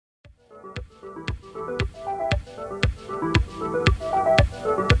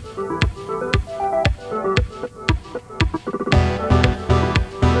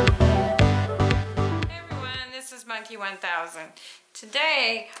person.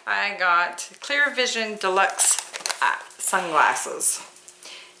 Today I got Clear Vision Deluxe sunglasses.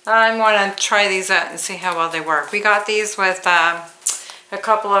 I want to try these out and see how well they work. We got these with a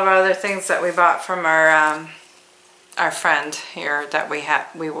couple of other things that we bought from our friend here that we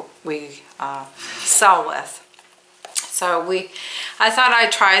sell with. So I thought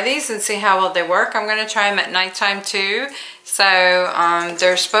I'd try these and see how well they work. I'm going to try them at nighttime too. So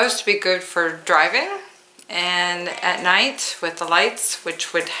they're supposed to be good for driving and at night with the lights,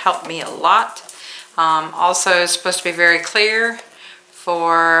 which would help me a lot. Also, it's supposed to be very clear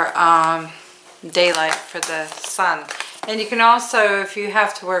for daylight for the sun. And you can also, if you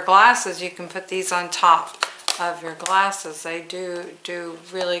have to wear glasses, you can put these on top of your glasses. They do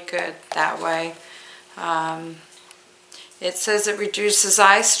really good that way. It says it reduces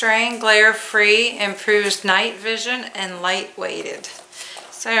eye strain, glare-free, improves night vision, and light-weighted.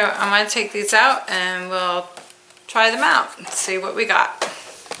 So I'm going to take these out and we'll try them out and see what we got.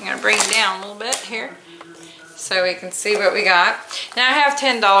 I'm going to bring it down a little bit here so we can see what we got. Now I have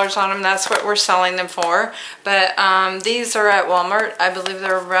 $10 on them. That's what we're selling them for. But these are at Walmart. I believe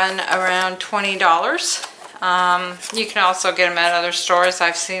they're run around $20. You can also get them at other stores.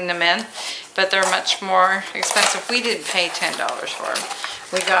 I've seen them in, but they're much more expensive. We didn't pay $10 for them.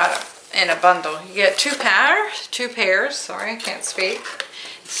 We got them in a bundle. You get two pairs. Sorry, I can't speak.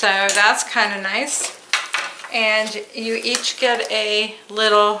 So that's kind of nice. And you each get a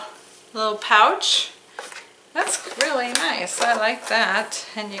little pouch. That's really nice. I like that.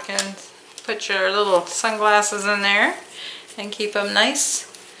 And you can put your little sunglasses in there and keep them nice.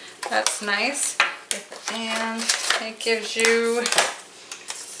 That's nice. And it gives you a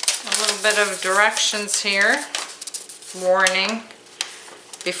little bit of directions here. Warning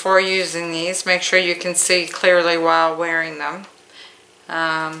before using these. Make sure you can see clearly while wearing them.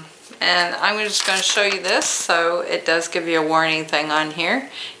 And I'm just going to show you this, so it does give you a warning thing on here.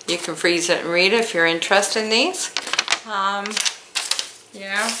 You can freeze it and read it if you're interested in these. You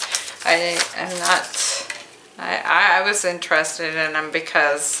know, I was interested in them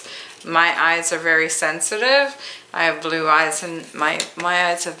because my eyes are very sensitive. I have blue eyes and my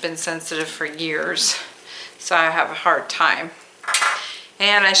eyes have been sensitive for years, so I have a hard time.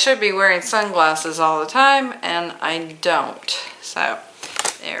 And I should be wearing sunglasses all the time, and I don't. So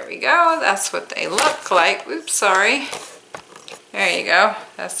there we go. That's what they look like. Oops, sorry. There you go.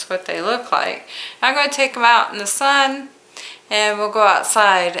 That's what they look like. I'm going to take them out in the sun, and we'll go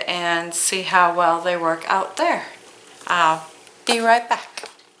outside and see how well they work out there. I'll be right back.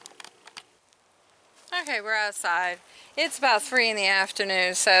 Okay, we're outside. It's about 3 in the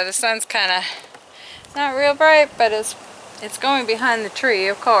afternoon, so the sun's kind of not real bright, but it's going behind the tree,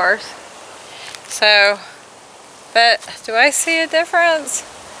 of course. So, but do I see a difference?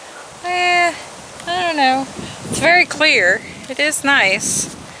 I don't know. It's very clear. It is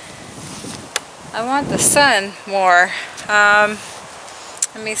nice. I want the sun more.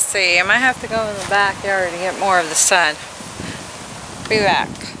 Let me see. I might have to go in the backyard to get more of the sun. Be back.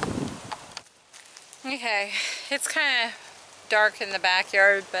 Okay, it's kind of dark in the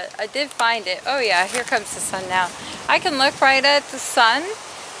backyard, but I did find it. Oh yeah, here comes the sun now. I can look right at the sun.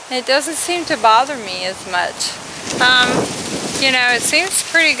 It doesn't seem to bother me as much. You know, it seems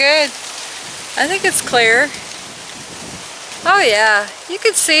pretty good. I think it's clear. Oh yeah, you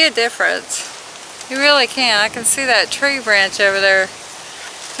can see a difference. You really can. I can see that tree branch over there.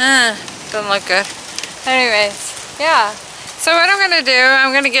 Doesn't look good. Anyways, yeah. So what I'm going to do,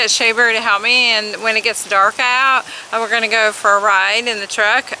 I'm going to get Shaber to help me, and when it gets dark out, we're going to go for a ride in the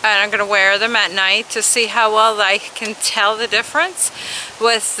truck, and I'm going to wear them at night to see how well I can tell the difference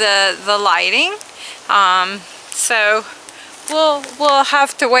with the lighting. So we'll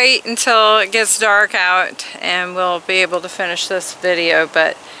have to wait until it gets dark out, and we'll be able to finish this video.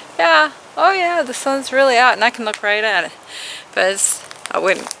 But yeah, oh yeah, the sun's really out, and I can look right at it. But I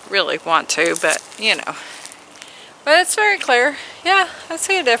wouldn't really want to, but you know. But it's very clear. Yeah, I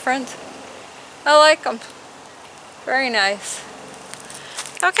see a difference. I like them. Very nice.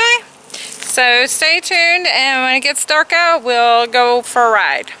 Okay, so stay tuned, and when it gets dark out, we'll go for a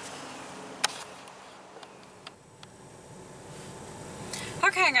ride.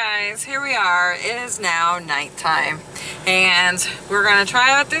 Okay guys, here we are. It is now nighttime, and we're going to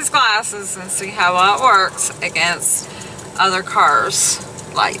try out these glasses and see how well it works against other cars'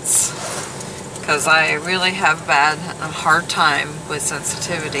 lights. Because I really have a hard time with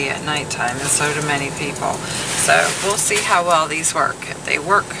sensitivity at nighttime, and so do many people. So we'll see how well these work. If they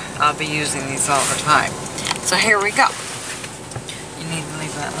work, I'll be using these all the time. So here we go. You need to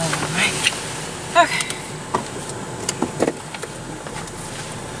leave that light on, right? Okay.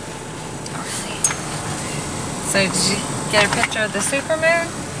 So Get a picture of the supermoon?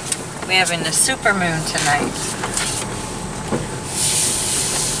 We're having the supermoon tonight.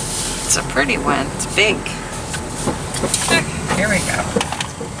 It's a pretty one. It's big. Here we go.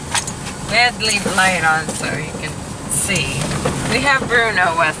 We had to leave the light on so you can see. We have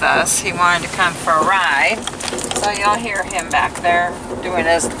Bruno with us. He wanted to come for a ride. So you'll hear him back there doing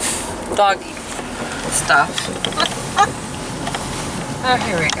his doggy stuff. Oh,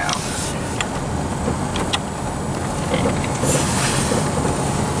 here we go.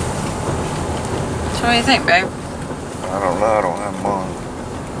 So what do you think, babe? I don't know. I don't have them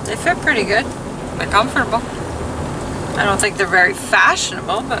on. They fit pretty good. They're comfortable. I don't think they're very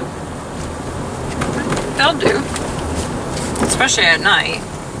fashionable, but they'll do. Especially at night.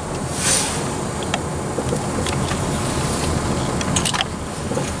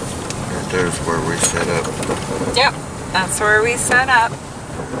 Right there's where we set up. Yep, that's where we set up.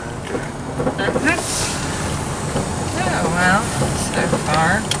 Oh, well, so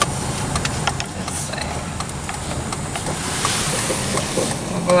far. Let's see.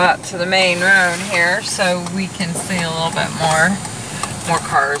 We'll go out to the main road here so we can see a little bit more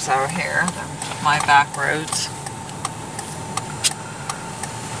cars out here. My back roads.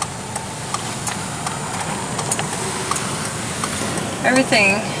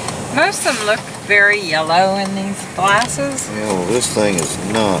 Everything, most of them look very yellow in these glasses. Yeah, well, this thing is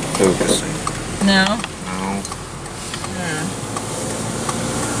not focusing. No? No.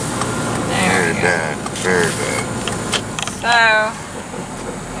 There Very bad. Very bad. So,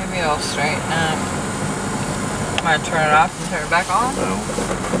 maybe I'll straighten up. Might turn it off and turn it back on. No.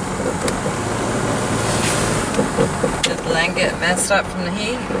 Did the lens get messed up from the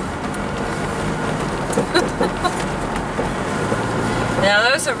heat? Now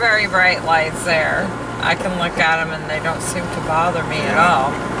those are very bright lights there. I can look at them and they don't seem to bother me at all.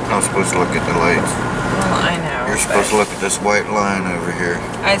 You're not supposed to look at the lights. Well, I know. You're supposed to look at this white line over here.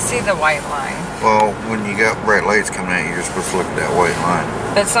 I see the white line. Well, when you got bright lights coming at you, you're supposed to look at that white line.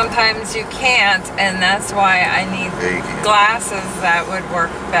 But sometimes you can't, and that's why I need glasses that would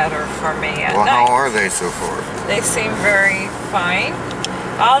work better for me at night. Well, how are they so far? They seem very fine.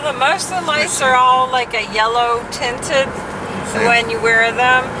 Most of the lights are all like a yellow tinted when you wear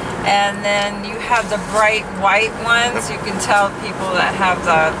them, and then you have the bright white ones. You can tell people that have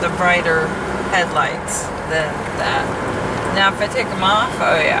the brighter headlights than that. Now if I take them off,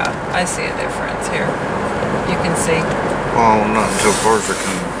 oh yeah, I see a difference here. You can see. Well, not until cars are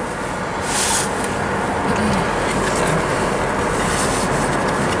coming.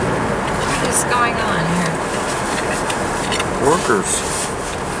 What is going on here? Workers.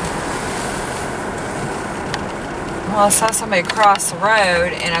 Well, I saw somebody cross the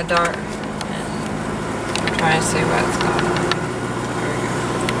road in a dark. I'm trying to see what's going on.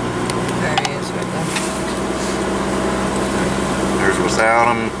 There he is right there. There's without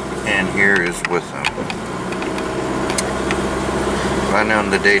them, and here is with them. Right now in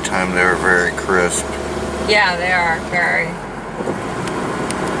the daytime, they're very crisp. Yeah, they are very.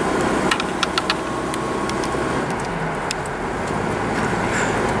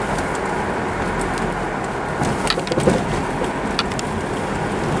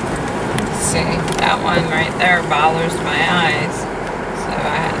 That one right there bothers my eyes, so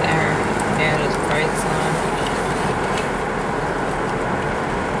I had to add his brakes on.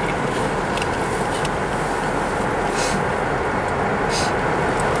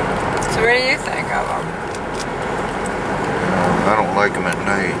 So what do you think of them? I don't like them at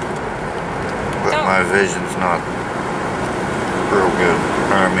night, but my vision's not real good.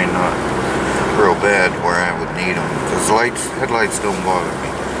 Or, I mean, not real bad where I would need them, because headlights don't bother me.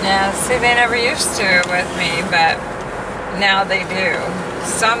 Yeah, see, they never used to with me, but now they do.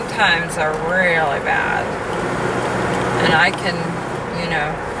 Sometimes they're really bad. And I can, you know,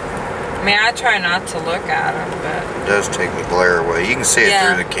 I mean, I try not to look at them, but... It does take the glare away. You can see it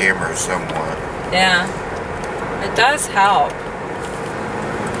through the camera somewhat. Yeah, it does help.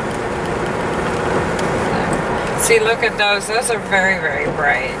 See, look at those. Those are very, very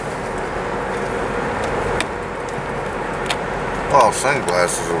bright. Well,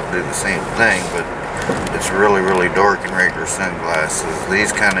 sunglasses will do the same thing, but it's really, really dark in regular sunglasses.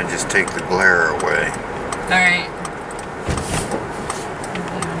 These kind of just take the glare away. Alright.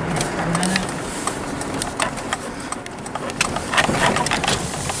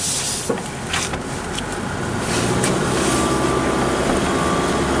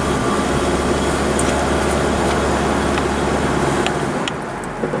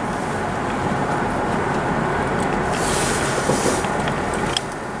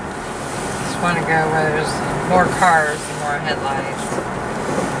 Want to go where there's more cars and more headlights.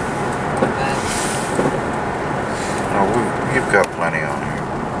 But Oh, we've You've got plenty on here.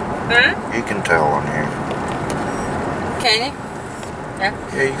 Hmm? You can tell on here. Can you? Yeah.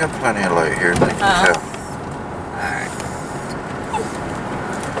 Yeah, you got plenty of light here. They can tell. Alright.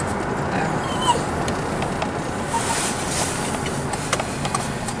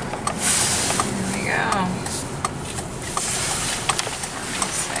 Here we go.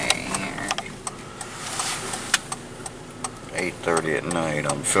 Let's see here. 8:30 at night.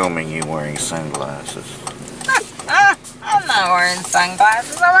 I'm filming you wearing sunglasses. I'm not wearing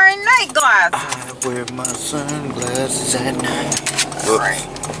sunglasses. I'm wearing night glasses. I wear my sunglasses at night. Whoops. Right.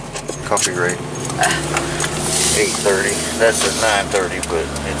 Copyright. 8:30. That's at 9:30, but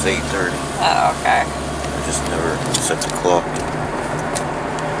it's 8:30. Oh, okay. I just never set the clock.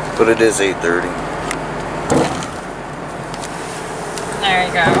 But it is 8:30. There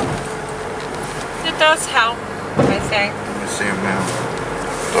you go. It does help, I think. Let me see them now.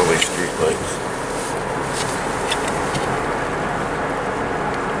 With all these street lights.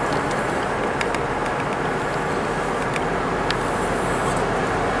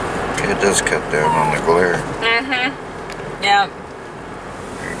 It does cut down on the glare. Mm-hmm. Yeah.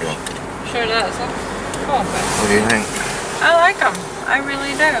 There you go. Sure does. Cool. What do you think? I like them. I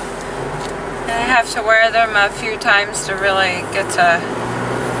really do. And I have to wear them a few times to really get to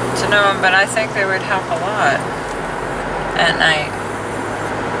know them, but I think they would help a lot at night.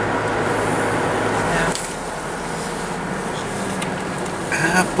 Yeah.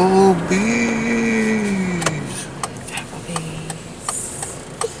 Applebee's. Applebee's.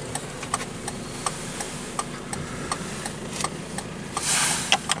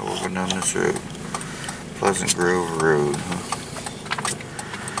 Over down this road. Pleasant Grove Road, huh?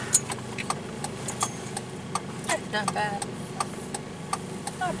 Not bad.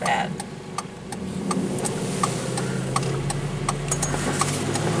 Not bad.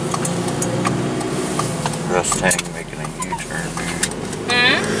 Rustang making a U-turn, dude.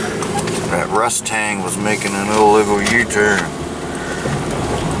 Hmm? That Rustang was making an illegal U-turn.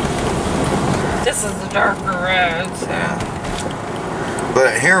 This is the darker road, so. Yeah.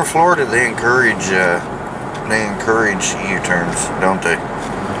 But here in Florida, they encourage U-turns, don't they?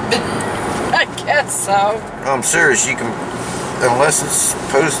 I guess so. I'm serious. You can, unless it's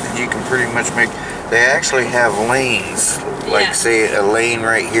posted, you can pretty much make. They actually have lanes. Like Yeah. say a lane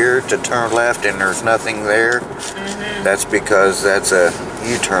right here to turn left, and there's nothing there. Mm-hmm. That's because that's a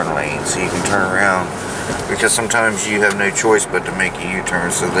U-turn lane, so you can turn around. Because sometimes you have no choice but to make a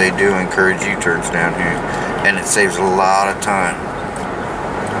U-turn, so they do encourage U-turns down here, and it saves a lot of time.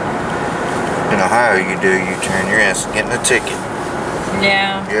 In Ohio, you do a U-turn, your ass is getting a ticket.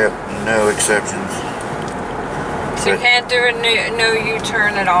 Yeah. Yep, no exceptions. So you can't do a no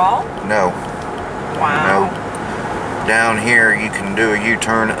U-turn at all? No, Wow. no. Down here, you can do a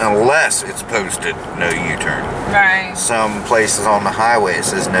U-turn unless it's posted no U-turn. Right. Some places on the highway it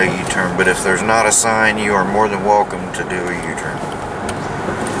says no U-turn, but if there's not a sign, you are more than welcome to do a U-turn.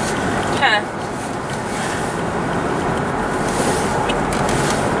 Huh.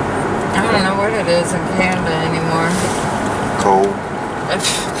 I don't know what it is in Canada anymore. Cold.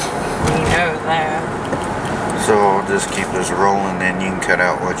 You know that. So I'll just keep this rolling, and you can cut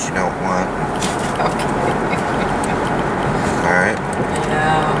out what you don't want. Okay. Alright?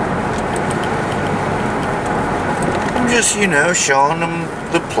 Yeah. I'm just, you know, showing them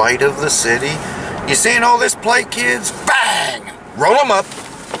the plight of the city. You seeing all this plight, kids? Bang! Roll them up.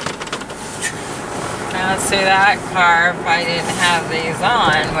 Now, see, that car, if I didn't have these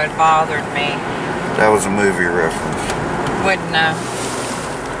on, would bother me. That was a movie reference. Wouldn't know.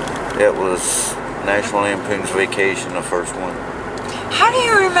 It was National Lampoon's Vacation, the first one. How do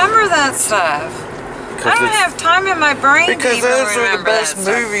you remember that stuff? I don't have time in my brain to because even those are the remember best that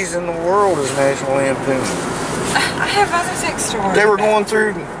stuff. movies in the world is National Lampoon. I have other things to worry They were about. going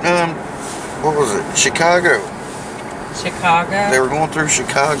through, what was it? Chicago. Chicago? They were going through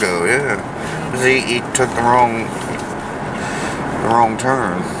Chicago, yeah. 'Cause he took the wrong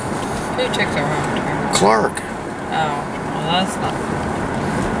turn. Who took the wrong turn? Clark. Oh, well, that's not.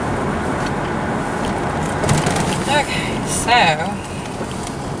 Okay, so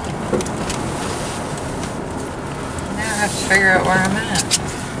now I have to figure out where I'm at.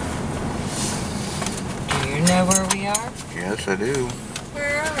 Do you know where we are? Yes, I do.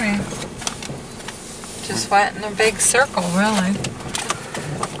 Where are we? Just went in a big circle, really.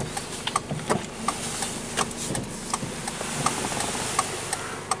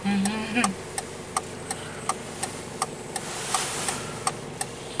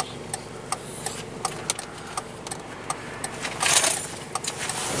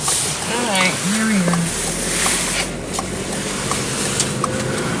 Alright, here we go.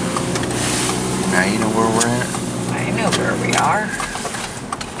 Now you know where we're at? I know where we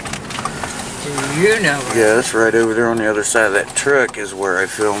Do you know where? Yeah, that's right over there on the other side of that truck is where I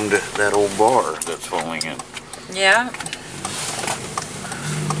filmed that old bar that's falling in. Yeah.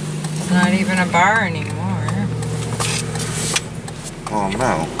 It's not even a bar anymore. Oh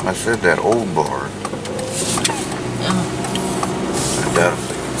no, I said that old bar. Oh. I doubt if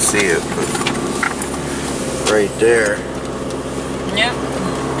they can see it, but right there. Yep.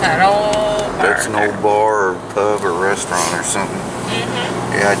 That old bar. That's an old bar or pub or restaurant or something.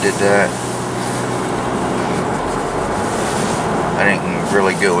 Yeah, I did that. I didn't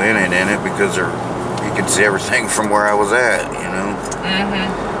really go in it because you could see everything from where I was at, you know?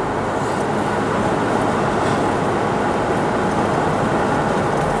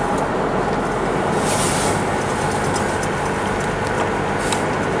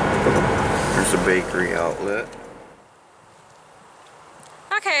 There's a bakery outlet.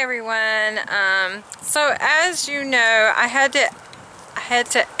 Okay, everyone. So as you know, I had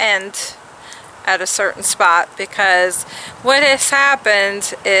to end at a certain spot because what has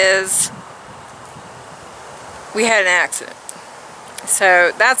happened is we had an accident.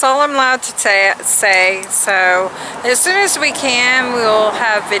 So that's all I'm allowed to say. So as soon as we can, we'll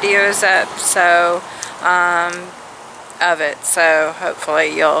have videos up of it. So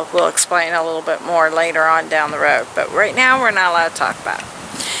hopefully we'll explain a little bit more later on down the road. But right now we're not allowed to talk about it.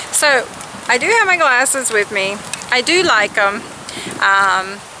 So I do have my glasses with me. I do like them.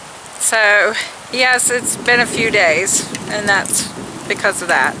 So yes, it's been a few days, and that's because of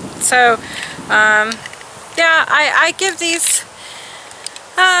that. So yeah, I give these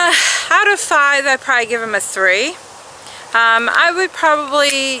out of 5. I'd probably give them a 3. I would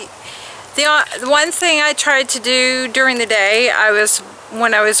probably, the one thing I tried to do during the day,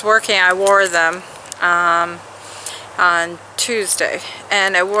 when I was working, I wore them on Tuesday,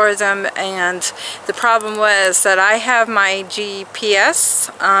 and I wore them, and the problem was that I have my GPS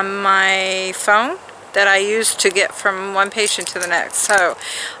on my phone that I use to get from one patient to the next, so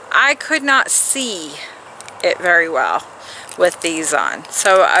I could not see it very well with these on.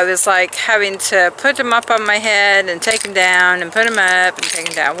 So I was like having to put them up on my head and take them down and put them up and take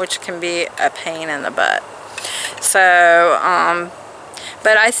them down, which can be a pain in the butt. So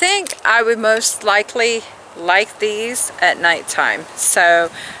but I think I would most likely like these at nighttime. So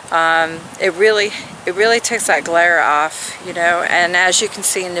it really takes that glare off, you know. And as you can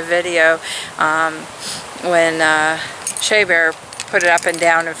see in the video, when Shea Bear put it up and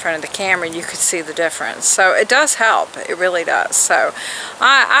down in front of the camera, you could see the difference. So it does help. It really does. So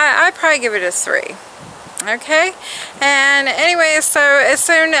I'd probably give it a 3. Okay, and anyway, so as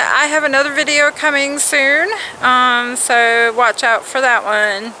soon I have another video coming soon, so watch out for that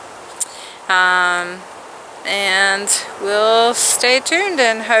one. And we'll stay tuned,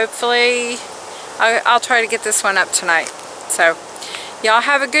 and hopefully I'll try to get this one up tonight. So y'all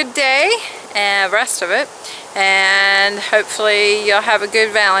have a good day and rest of it, and hopefully you'll have a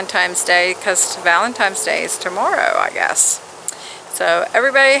good Valentine's Day, because Valentine's Day is tomorrow, I guess. So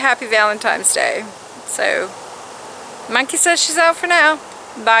everybody, happy Valentine's Day. So Monkey says she's out for now.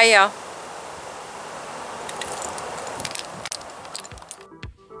 Bye, y'all.